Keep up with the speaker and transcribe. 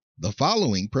The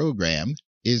following program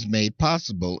is made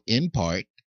possible in part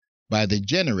by the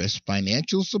generous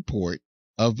financial support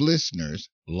of listeners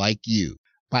like you.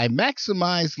 By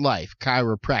Maximize Life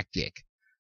Chiropractic,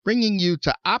 bringing you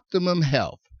to optimum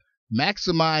health.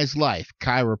 Maximize Life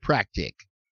Chiropractic.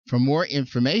 For more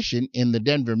information in the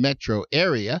Denver metro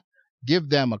area, give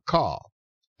them a call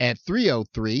at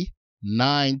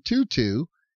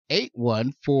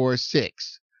 303-922-8146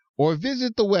 or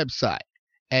visit the website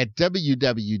at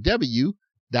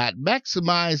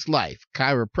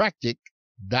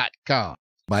www.maximizelifechiropractic.com.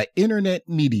 By internet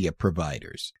media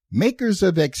providers, makers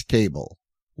of X-Cable.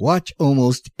 Watch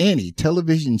almost any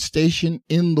television station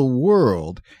in the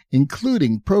world,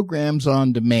 including programs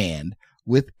on demand,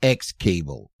 with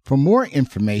X-Cable. For more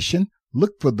information,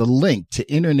 look for the link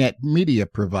to internet media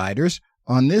providers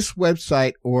on this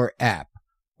website or app,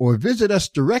 or visit us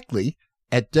directly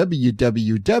at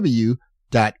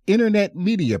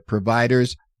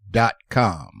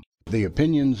www.internetmediaproviders.com. The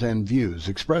opinions and views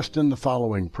expressed in the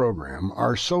following program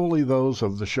are solely those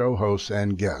of the show hosts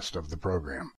and guests of the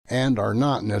program, and are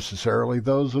not necessarily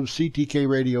those of CTK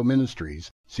Radio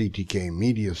Ministries, CTK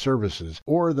Media Services,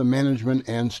 or the management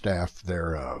and staff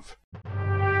thereof.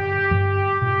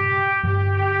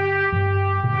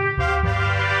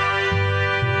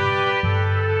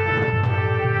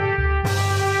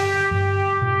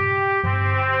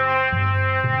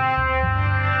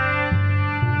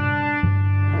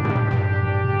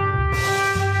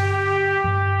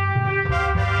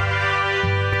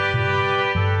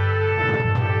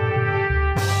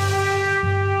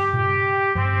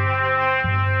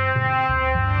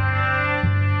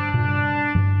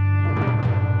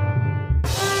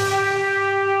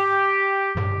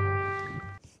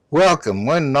 Welcome,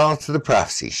 one and all, to the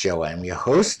Prophecy Show. I'm your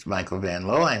host, Michael Van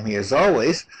Lowe. I'm here as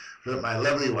always with my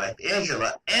lovely wife,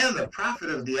 Angela, and the prophet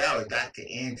of the hour, Dr.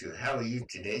 Andrew. How are you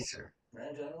today, sir?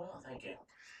 I'm doing well, thank you.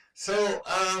 So,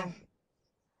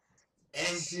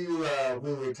 as we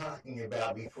were talking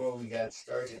about before we got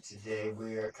started today,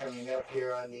 we are coming up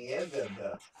here on the end of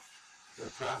the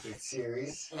prophet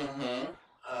series,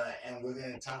 and we're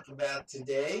going to talk about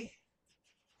today.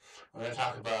 We're going to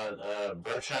talk about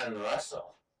Bertrand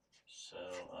Russell. So,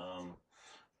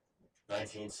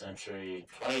 19th century,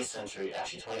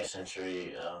 20th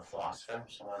century philosopher.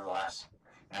 So one of the last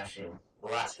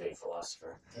great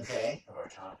philosopher. Okay. Of our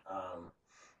time.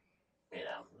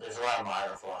 There's a lot of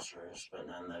modern philosophers, but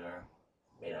none that are,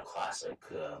 classic,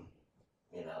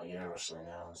 universally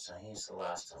known. So he's the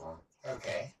last of them.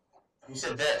 Okay. He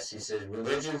said this. He said,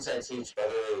 religions that teach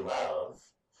brotherly love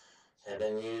have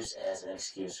been used as an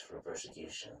excuse for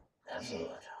persecution.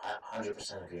 Absolutely. I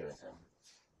 100% agree with him.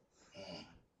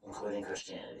 Including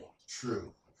Christianity.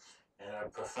 True. And our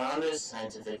profoundest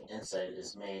scientific insight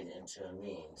is made into a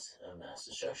means of mass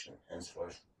destruction,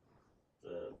 henceforth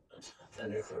the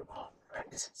nuclear bomb, right?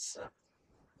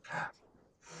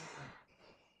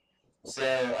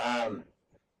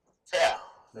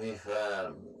 We've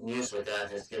used what God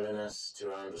has given us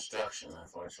to our own destruction,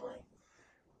 unfortunately.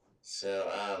 So,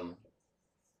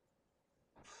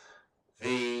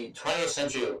 the 20th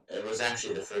century, it was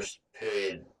actually the first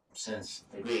period since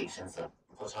the Greeks, since the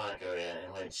Platonic era,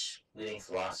 in which leading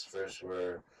philosophers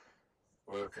were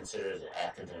considered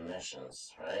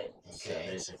academicians, right? Okay. So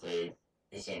basically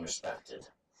became respected.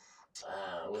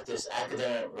 With this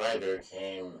academic rigor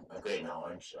came a great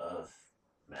knowledge of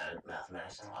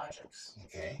mathematics and logics.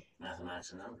 Okay.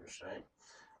 Mathematics and numbers, right?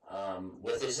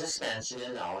 With this expansion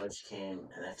in knowledge came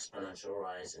an exponential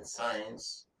rise in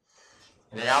science.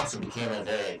 And it also became a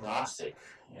very agnostic,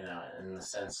 in the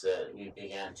sense that we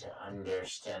began to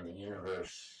understand the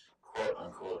universe, quote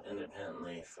unquote,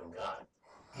 independently from God.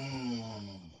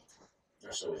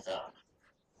 Or so we thought.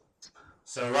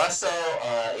 So Russell,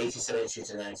 1872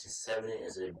 to 1970,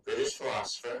 is a British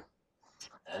philosopher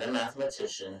and a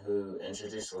mathematician who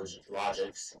introduced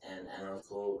logics and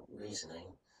analytical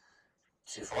reasoning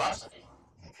to philosophy.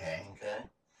 Okay.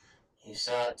 He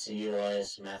sought to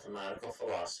utilize mathematical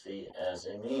philosophy as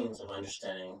a means of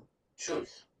understanding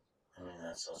truth.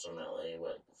 That's ultimately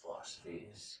what philosophy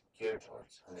is geared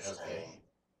towards, understanding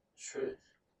truth.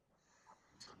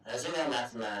 As we know,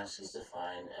 mathematics is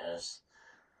defined as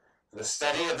the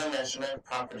study of the measurement,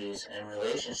 properties, and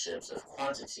relationships of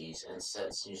quantities and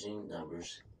sets using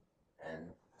numbers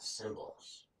and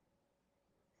symbols.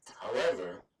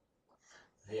 However,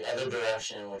 the other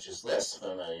direction, which is less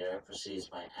familiar, proceeds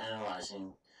by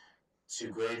analyzing to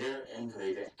greater and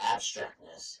greater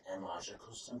abstractness and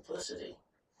logical simplicity.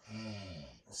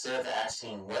 Instead of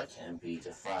asking what can be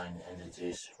defined and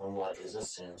deduced from what is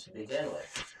assumed to begin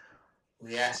with,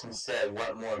 we ask instead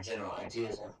what more general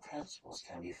ideas and principles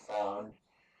can be found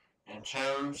in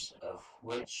terms of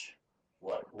which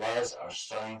what was our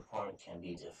starting point can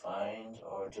be defined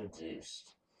or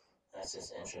deduced. That's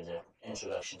his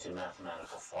introduction to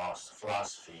mathematical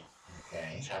philosophy,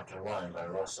 chapter 1 by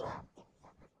Russell.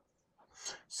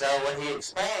 So what he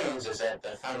explains is that the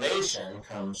foundation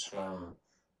comes from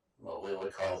what we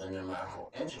would call the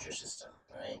numerical integer system,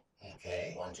 right?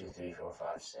 Okay. 1, 2, 3, 4,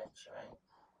 5, 6, right?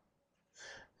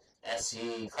 As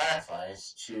he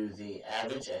clarifies, to the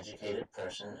average educated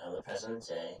person of the present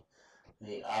day,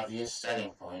 the obvious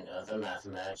starting point of the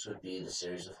mathematics would be the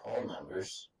series of whole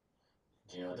numbers.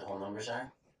 Do you know what the whole numbers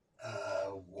are?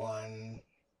 1,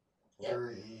 Yep.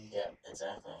 3, Yep,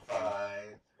 exactly.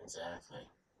 5. Exactly.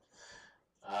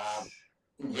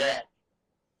 Yet,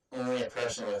 only a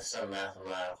person with some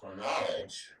mathematical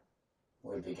knowledge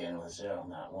would begin with 0,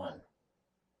 not 1.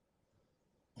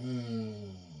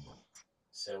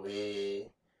 So we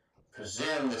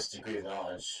presume this degree of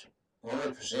knowledge. When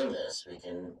we presume this, we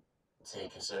can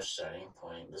take as our starting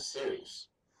point the series.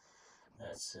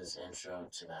 That's his intro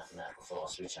to mathematical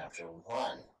philosophy, chapter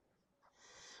 1.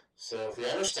 So if we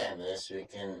understand this, we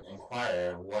can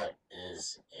inquire, what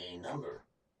is a number?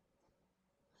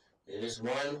 It is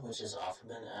one which has often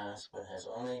been asked, but has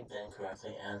only been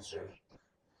correctly answered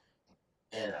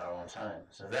in our own time.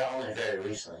 So only very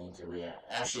recently did we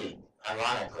actually,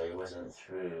 ironically, it wasn't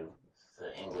through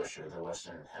the English or the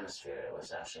Western Hemisphere. It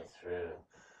was actually through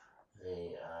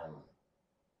the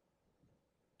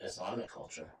Islamic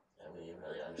culture that we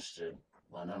really understood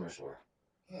what numbers were.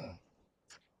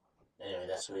 Anyway,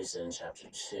 that's what he said in chapter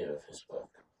 2 of his book.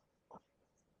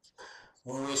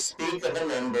 When we speak of a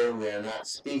number, we are not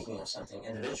speaking of something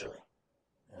individually.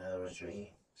 In other words,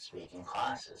 we speak in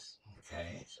classes.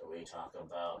 Okay. So we talk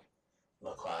about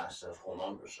the class of whole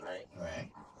numbers, right?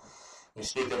 Right. We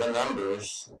speak of the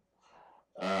numbers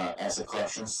as a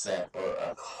collection set or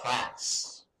a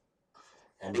class.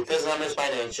 And because numbers by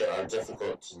nature are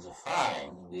difficult to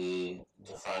define, we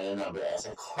define a number as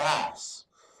a class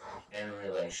in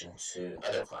relation to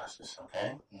other classes,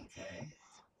 okay? Okay.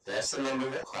 That's the number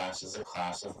of the class is a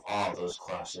class of all those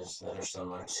classes that are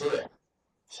similar to it.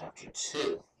 Chapter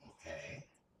 2. Okay.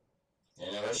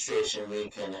 In illustration, we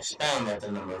can expound that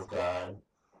the number of God,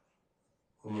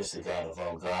 who is the God of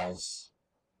all gods,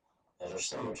 that are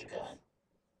similar to God.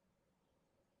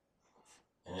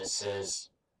 And it says,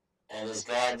 and is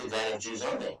God the God of Jews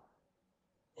only?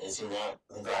 Is he not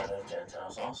the God of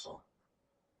Gentiles also?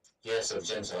 Yes, of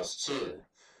Gentiles too.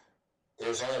 There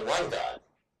is only one God,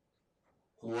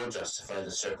 who will justify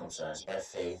the circumcised by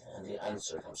faith and the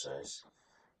uncircumcised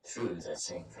through that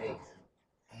same faith.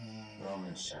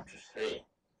 Romans chapter 3.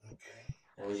 Okay.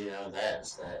 And we do know that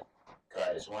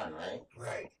God is one, right?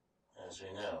 Right. As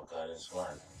we know, God is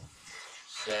one.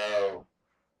 So,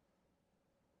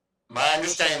 by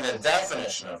understanding the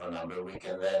definition of a number, we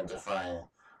can then define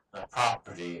the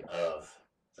property of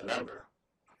the number.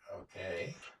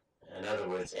 Okay. In other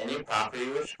words, any property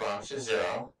which belongs to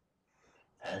 0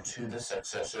 and to the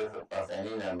successor of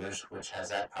any numbers which has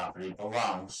that property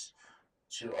belongs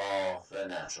to all the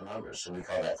natural numbers. So we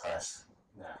call that class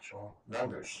natural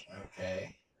numbers.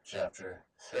 Okay. Chapter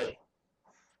 3.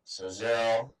 So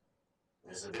 0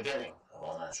 is the beginning of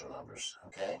all natural numbers,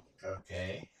 okay?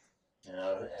 Okay. You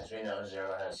know, as we know,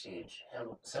 0 has huge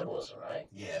symbolism, right?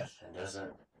 Yes. It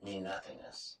doesn't mean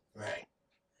nothingness. Right.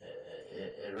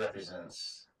 It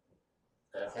represents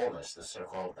that wholeness, the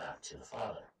circle back to the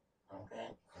Father, okay?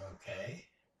 Okay.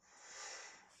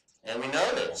 And we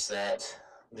notice that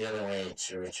the only way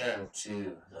to return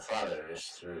to the Father is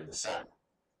through the Son.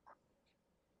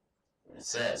 It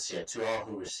says, yet to all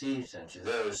who received him, to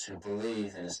those who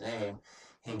believe in his name,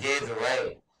 he gave the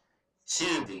right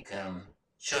to become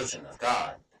children of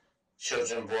God,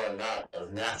 children born not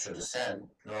of natural descent,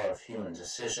 nor of human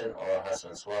decision or a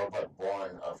husband's will, but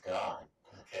born of God.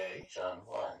 Okay. John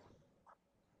 1.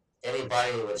 Any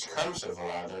body which comes of the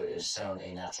Father is sown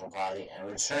a natural body and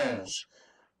returns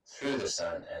through the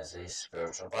Son as a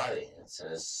spiritual body. It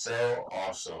says, so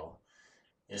also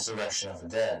is the resurrection of the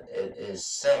dead. It is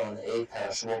sown a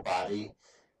perishable body.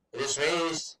 It is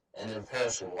raised an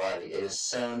imperishable body. It is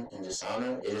sown in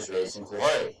dishonor. It is raised in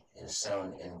glory. It is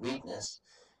sown in weakness.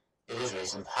 It is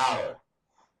raised in power.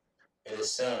 It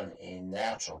is sown a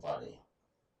natural body.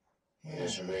 It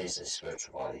is raised a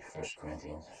spiritual body. 1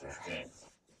 Corinthians 15.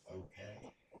 Okay.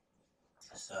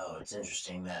 So it's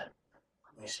interesting that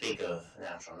we speak of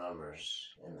natural numbers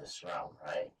in this realm,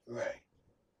 right? Right.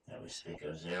 And we speak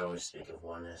of 0, we speak of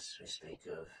oneness, we speak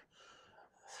of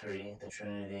 3, the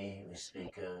Trinity, we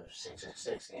speak of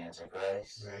 666, the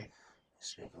Antichrist, Right. we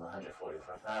speak of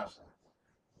 144,000,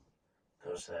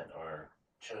 those that are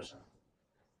chosen.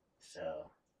 So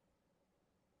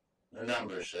the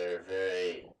numbers are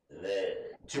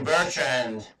to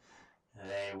Bertrand,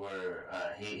 they were,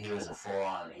 he was a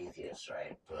full-on atheist,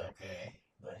 right? But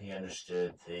he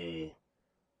understood the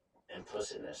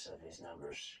implicitness of these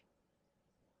numbers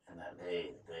and that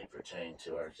they pertain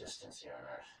to our existence here on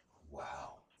Earth.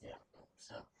 Wow. Yeah.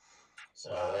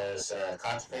 So let's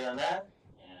contemplate on that.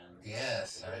 And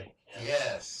Yes.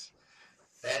 Yes.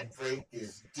 That break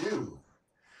is due.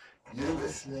 You're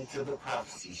listening to The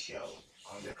Prophecy Show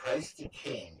on the Christ the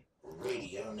King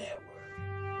Radio Network.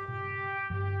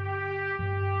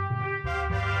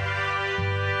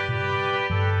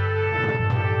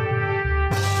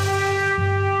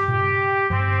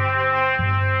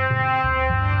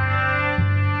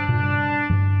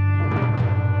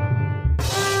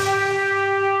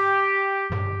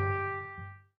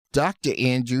 Dr.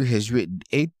 Andrew has written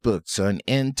 8 books on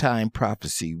end-time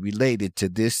prophecy related to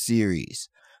this series.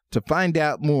 To find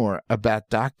out more about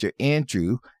Dr.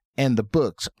 Andrew and the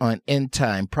books on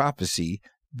end-time prophecy,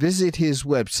 visit his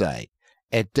website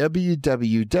at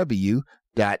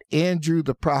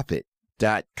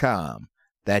www.andrewtheprophet.com.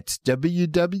 That's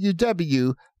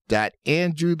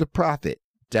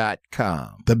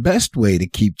www.andrewtheprophet.com. The best way to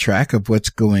keep track of what's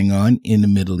going on in the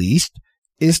Middle East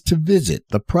is to visit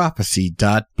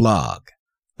theprophecy.blog.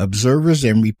 Observers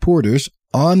and reporters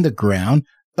on the ground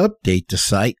update the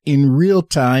site in real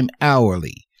time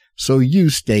hourly, so you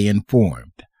stay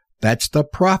informed. That's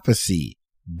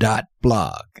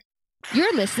theprophecy.blog.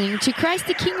 You're listening to Christ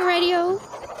the King Radio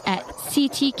at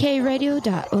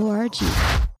ctkradio.org.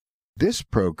 This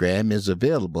program is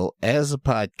available as a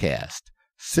podcast.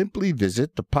 Simply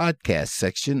visit the podcast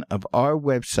section of our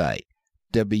website,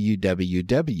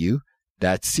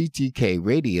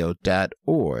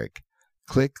 www.ctkradio.org.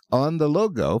 Click on the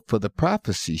logo for The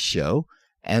Prophecy Show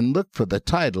and look for the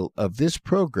title of this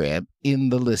program in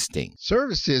the listing.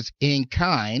 Services in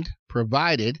kind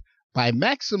provided by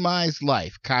Maximize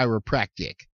Life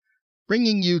Chiropractic,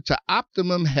 bringing you to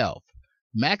optimum health.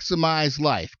 Maximize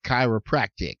Life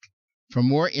Chiropractic. For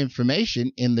more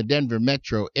information in the Denver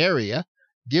metro area,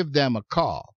 give them a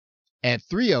call at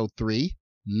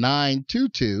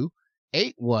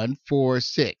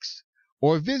 303-922-8146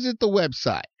 or visit the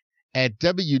website at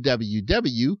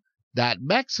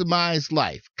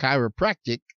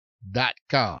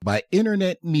www.maximizelifechiropractic.com. By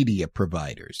internet media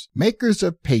providers, makers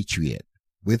of Patriot.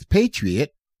 With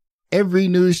Patriot, every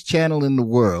news channel in the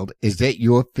world is at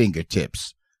your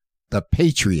fingertips. The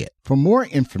Patriot. For more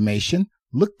information,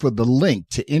 look for the link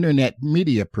to internet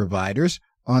media providers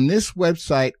on this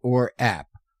website or app,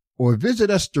 or visit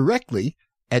us directly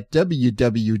at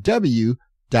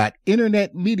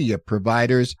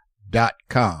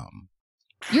www.internetmediaproviders.com.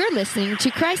 You're listening to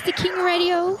Christ the King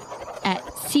Radio at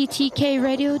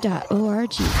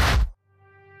ctkradio.org.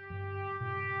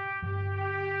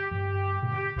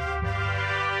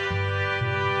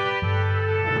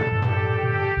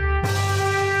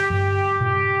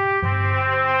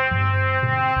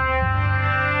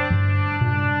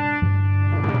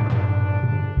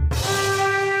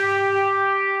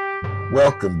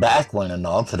 Welcome back, one and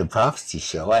all, to The Prophecy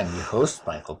Show. I'm your host,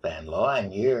 Michael Van Lowe. I'm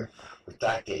here with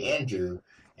Dr. Andrew,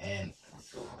 and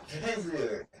today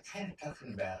we're kind of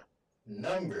talking about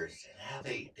numbers and how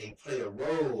they play a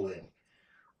role in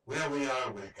where we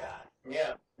are with God.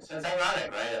 yeah, so it's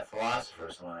ironic, right? That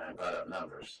philosophers, when I brought up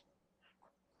numbers.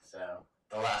 So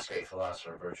the last great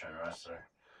philosopher, Bertrand,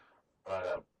 brought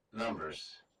up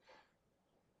numbers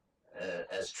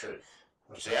as truth,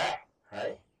 which they are,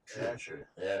 right? They are truth.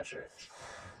 They are truth.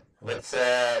 But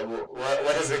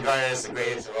what is regarded as the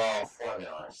greatest of all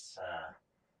formulas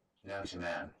known to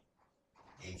man?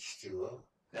 H2O.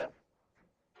 Yep.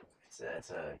 It's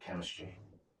a chemistry.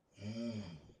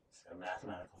 It's a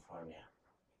mathematical formula.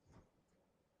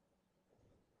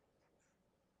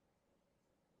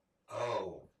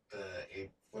 Oh,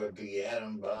 for the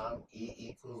atom bomb, E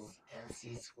equals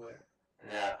mc squared?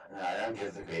 No, I don't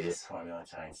give the greatest formula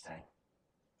to Einstein.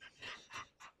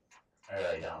 I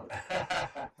really don't.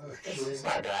 He's a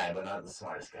smart guy, but not the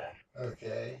smartest guy.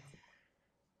 Okay.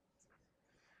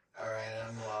 All right,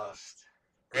 I'm lost.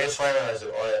 Greatest formula is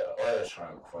the Euler's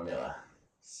formula.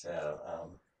 So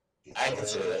I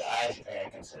consider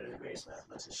the greatest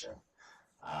mathematician.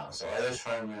 So Euler's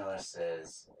formula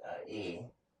says E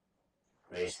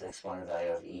raised to the exponent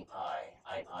value of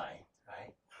I pi,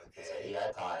 right? Okay. So E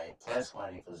I pi plus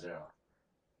 1 equals 0.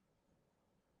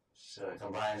 So it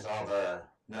combines all the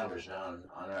numbers known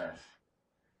on Earth,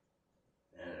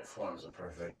 and it forms a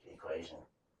perfect equation.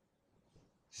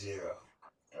 0.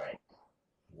 Right.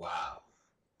 Wow.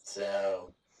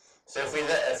 So if we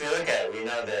look at it, we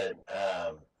know that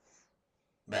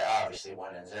But obviously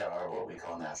 1 and 0 are what we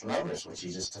call natural numbers, which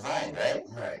you just defined, right?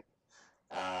 Right.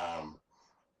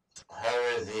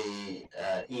 However, the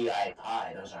E, I,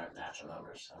 pi, those aren't natural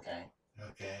numbers, okay?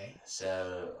 Okay.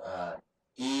 So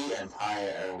E and pi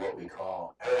are what we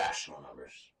call irrational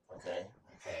numbers, okay?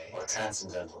 Okay. Or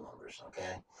transcendental numbers,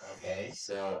 okay? Okay.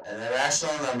 So an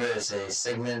irrational number is a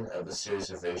segment of a series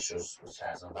of ratios which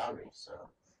has no boundaries, so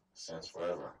stands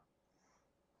forever.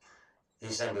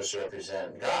 These numbers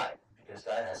represent God, because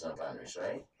God has no boundaries,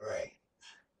 right? Right.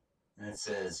 And it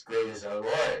says, great is our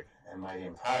Lord, and mighty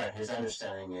in power. His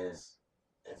understanding is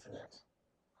infinite,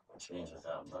 which means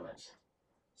without limit.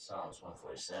 Psalms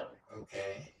 147.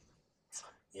 Okay.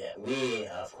 Yeah, we,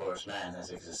 of course, man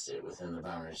has existed within the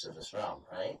boundaries of this realm,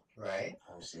 right? Right.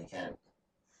 Obviously, you can't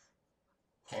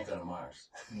go to Mars.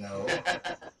 No.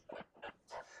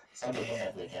 Some people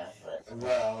think we can, but...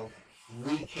 Well,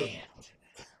 we can't.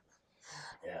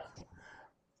 Yeah.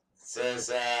 It says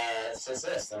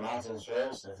this, the mountains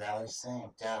rose, the valleys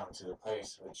sank down to the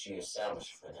place which you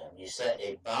established for them. You set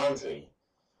a boundary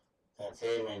that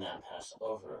they may not pass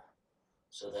over,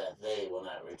 so that they will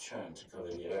not return to cover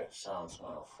the earth. Psalms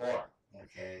 104.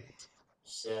 Okay.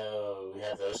 So we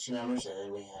have those two numbers, and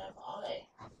then we have I,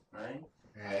 right?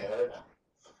 Right. Iota,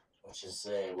 which is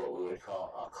what we would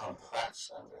call a complex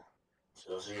number. So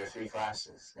those are your three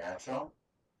classes: natural,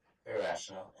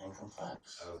 irrational, and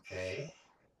complex. Okay.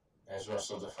 As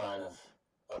Russell defined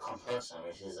a complex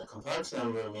number, he says a complex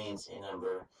number means a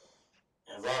number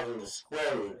involving the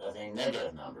square root of a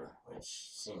negative number, which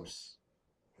seems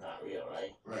not real,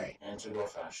 right? Right. Integral,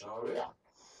 fractional, or real.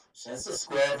 Since the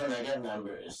square of a negative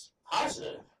number is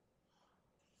positive,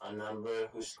 a number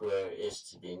whose square is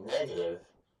to be negative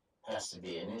has to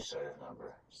be a new sort of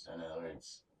number. So in other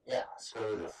words, yeah,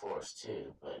 square root of 4 is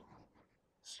 2, but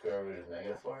square root of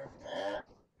negative 4?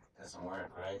 Doesn't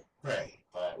work, right? Right.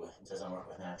 But it doesn't work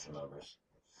with natural numbers.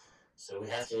 So we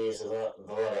have to use the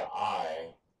letter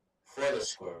I for the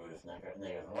square root of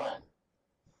negative 1.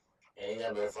 Any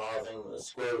number involving the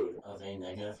square root of a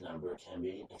negative number can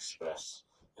be expressed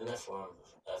in the form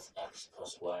of x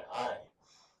plus yi,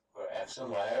 where x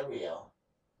and y are real.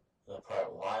 The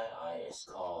part yi is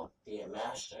called the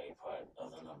imaginary part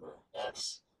of the number,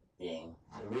 x being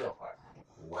the real part.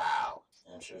 Wow.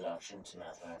 Introduction to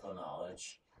Mathematical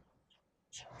Knowledge,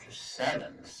 Chapter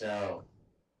 7. So,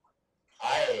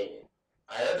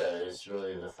 iota is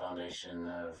really the foundation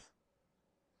of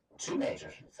two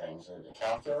major things, the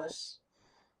calculus,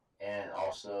 and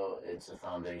also it's the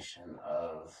foundation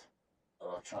of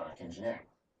electronic engineering.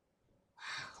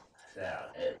 Now,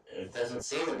 it doesn't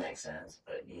seem to make sense,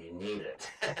 but you need it.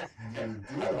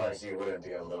 Otherwise, you wouldn't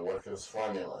be able to work those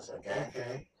formulas, okay?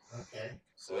 Okay. Okay.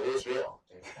 So it is real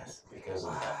because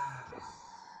of that.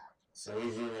 So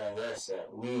we do know this,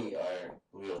 that we are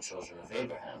real children of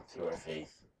Abraham through our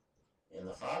faith in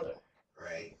the Father.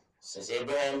 Right. Since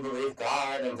Abraham believed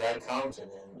God and God counted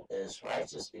him as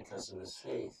righteous because of his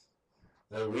faith.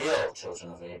 The real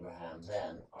children of Abraham,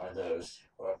 then, are those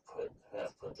who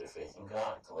have put their faith in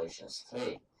God. Galatians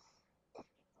 3.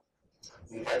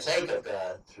 We partake of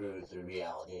God through the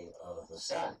reality of the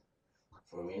Son,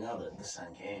 for we know that the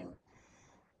Son came.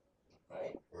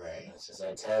 Right? Right. It says,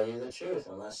 I tell you the truth,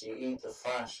 unless you eat the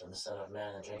flesh of the Son of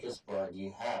Man and drink his blood,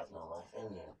 you have no life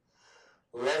in you.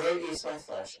 Whoever eats my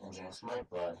flesh and drinks my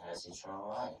blood has eternal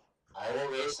life. I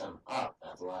will raise him up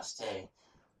at the last day.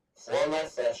 For my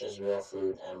flesh is real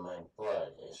food, and my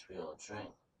blood is real drink.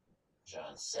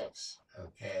 John 6.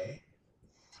 Okay.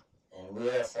 And we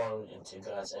are formed into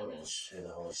God's image through the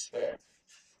Holy Spirit.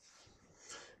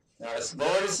 Now, as the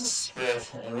Lord is the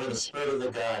Spirit, and where the Spirit of the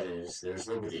God is, there's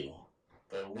liberty.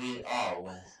 But we all,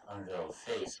 with unveiled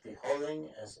face, beholding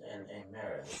as in a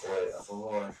mirror the glory of the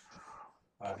Lord,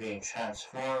 are being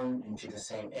transformed into the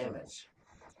same image,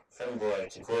 from glory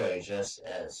to glory, just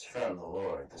as from the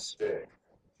Lord, the Spirit.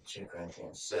 2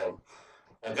 Corinthians. So,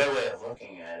 a good way of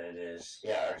looking at it is,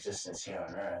 yeah, our existence here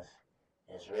on earth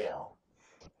is real,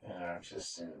 and our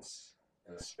existence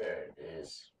in the Spirit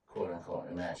is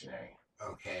quote-unquote imaginary.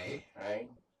 Okay. Right?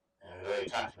 And we've already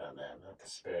talked about that the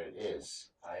Spirit is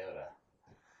iota.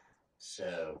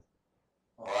 So,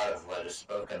 a lot of what is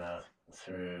spoken of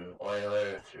through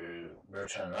Euler, through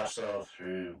Bertrand Russell,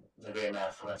 through the great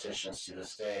mathematicians to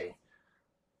this day,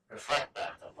 reflect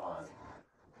back upon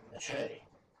the Trinity.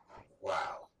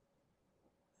 Wow.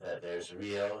 That there's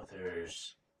real,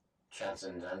 there's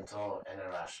transcendental and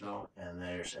irrational, and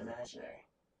there's imaginary.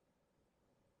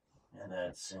 And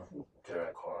that's in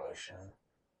direct correlation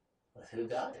with who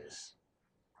God is.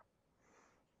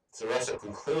 So Russell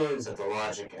concludes that the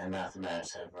logic and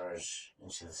mathematics have merged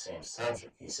into the same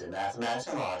subject. He said mathematics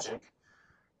and logic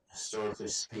historically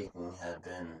speaking, have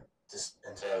been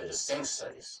entirely distinct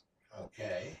studies.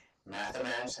 Okay.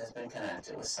 Mathematics has been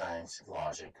connected with science,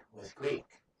 logic, with Greek.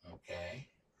 Okay.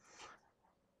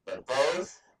 But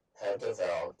both have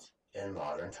developed in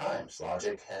modern times.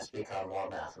 Logic has become more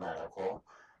mathematical,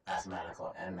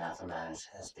 and mathematics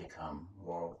has become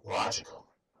more logical.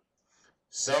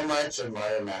 So much of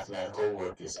modern mathematical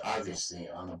work is obviously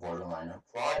on the borderline of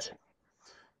logic.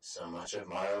 So much of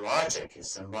modern logic is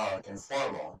symbolic and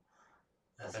formal,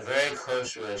 that the very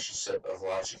close relationship of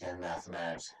logic and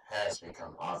mathematics has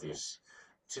become obvious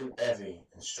to every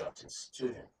instructed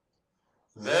student.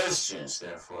 Those students,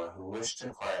 therefore, who wish to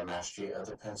acquire mastery of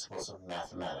the principles of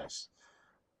mathematics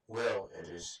will, it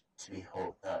is to be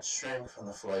hoped, not shrink from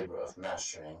the flavor of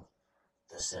mastering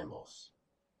the symbols.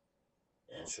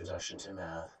 Introduction to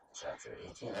Math, Chapter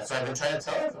 18. That's what I've been trying to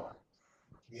tell everyone.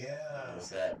 Yeah. Is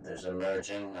that there's a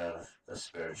merging of the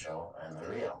spiritual and the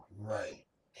real. Right.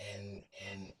 And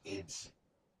it's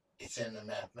in the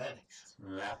mathematics.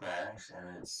 Mathematics,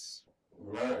 and it's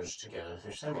merged together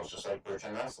through symbols, just like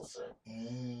Bertrand said.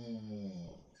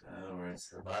 Mm. So in other words,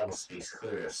 the Bible speaks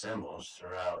clearly of symbols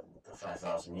throughout the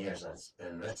 5,000 years that it's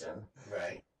been written.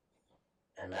 Right.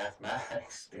 And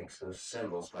mathematics speaks of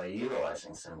symbols by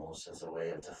utilizing symbols as a way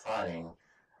of defining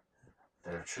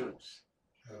their truths.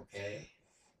 Okay.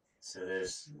 So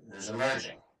there's a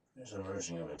merging. There's a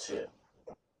merging of the two.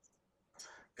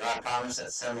 God promised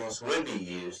that symbols would be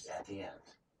used at the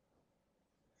end.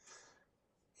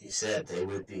 He said they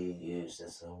would be used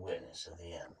as a witness of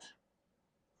the end.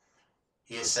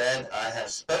 He has said, I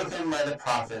have spoken by the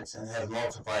prophets and have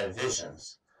multiplied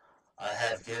visions. I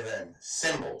have given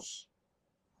symbols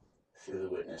through the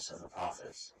witness of the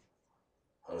prophets.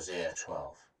 Hosea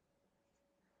 12.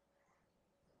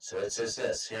 So it says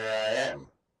this, here I am,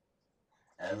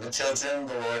 and the children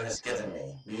the Lord has given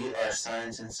me. We are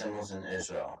signs and symbols in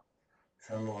Israel,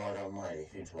 from the Lord Almighty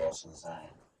who dwells in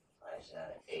Zion.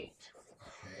 Isaiah 8.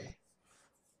 Okay.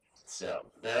 So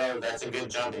that's a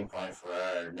good jumping point for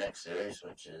our next series,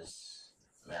 which is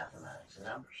mathematics and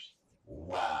numbers.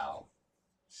 Wow.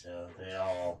 So they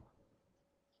all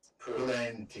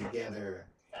blend together,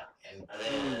 yeah, and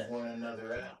prove one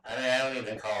another out. I mean, I don't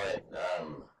even call it,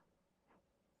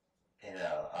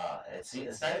 it's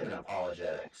not even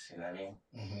apologetics, you know what I mean?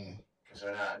 Mm-hmm. Because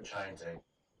we're not trying to,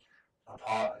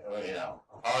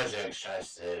 apologetics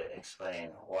tries to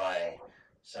explain why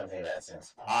something that's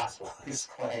impossible to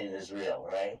explain is real,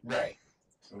 right? Right.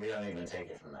 So we don't even take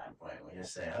it from that point. We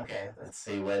just say, okay, let's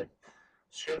see what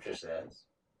Scripture says,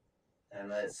 and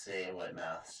let's see what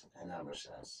math and numbers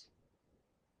says.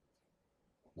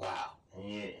 Wow.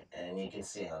 And you can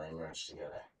see how they merge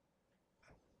together.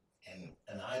 And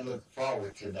I look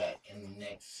forward to that in the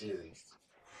next series.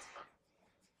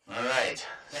 All right.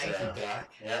 Thank you, Doc.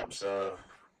 Yep. So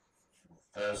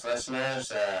those listeners,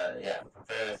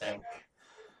 prepare to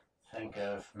think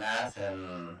of math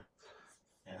and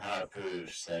how it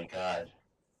proves that God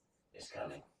is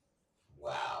coming.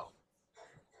 Wow.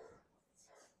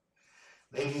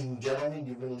 Ladies and gentlemen,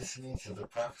 you've been listening to the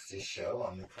Prophecy Show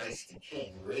on the Christ the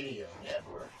King Radio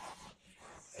Network.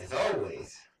 As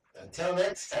always, until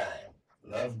next time,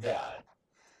 love God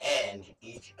and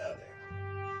each other.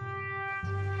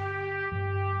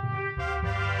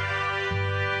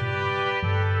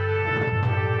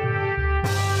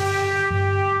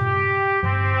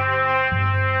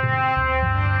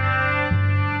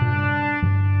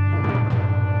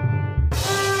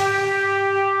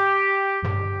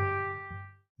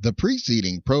 The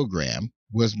preceding program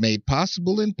was made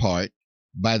possible in part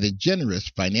by the generous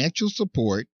financial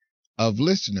support of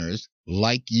listeners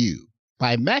like you.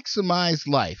 By Maximize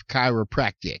Life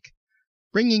Chiropractic,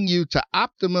 bringing you to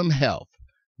optimum health.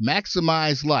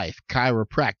 Maximize Life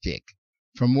Chiropractic.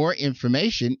 For more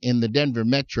information in the Denver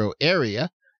metro area,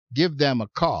 give them a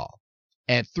call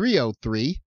at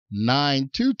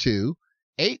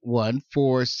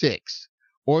 303-922-8146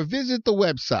 or visit the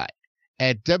website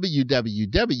at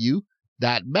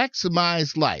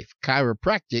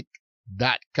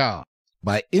www.maximizelifechiropractic.com.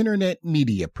 By internet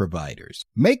media providers,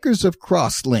 makers of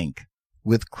Crosslink.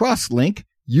 With Crosslink,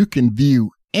 you can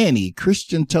view any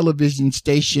Christian television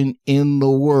station in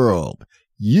the world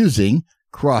using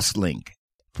Crosslink.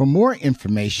 For more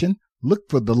information, look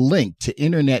for the link to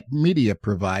internet media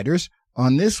providers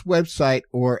on this website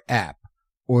or app,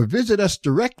 or visit us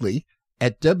directly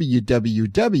at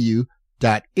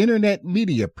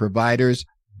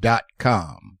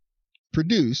www.internetmediaproviders.com.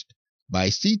 Produced by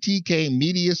CTK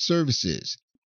Media Services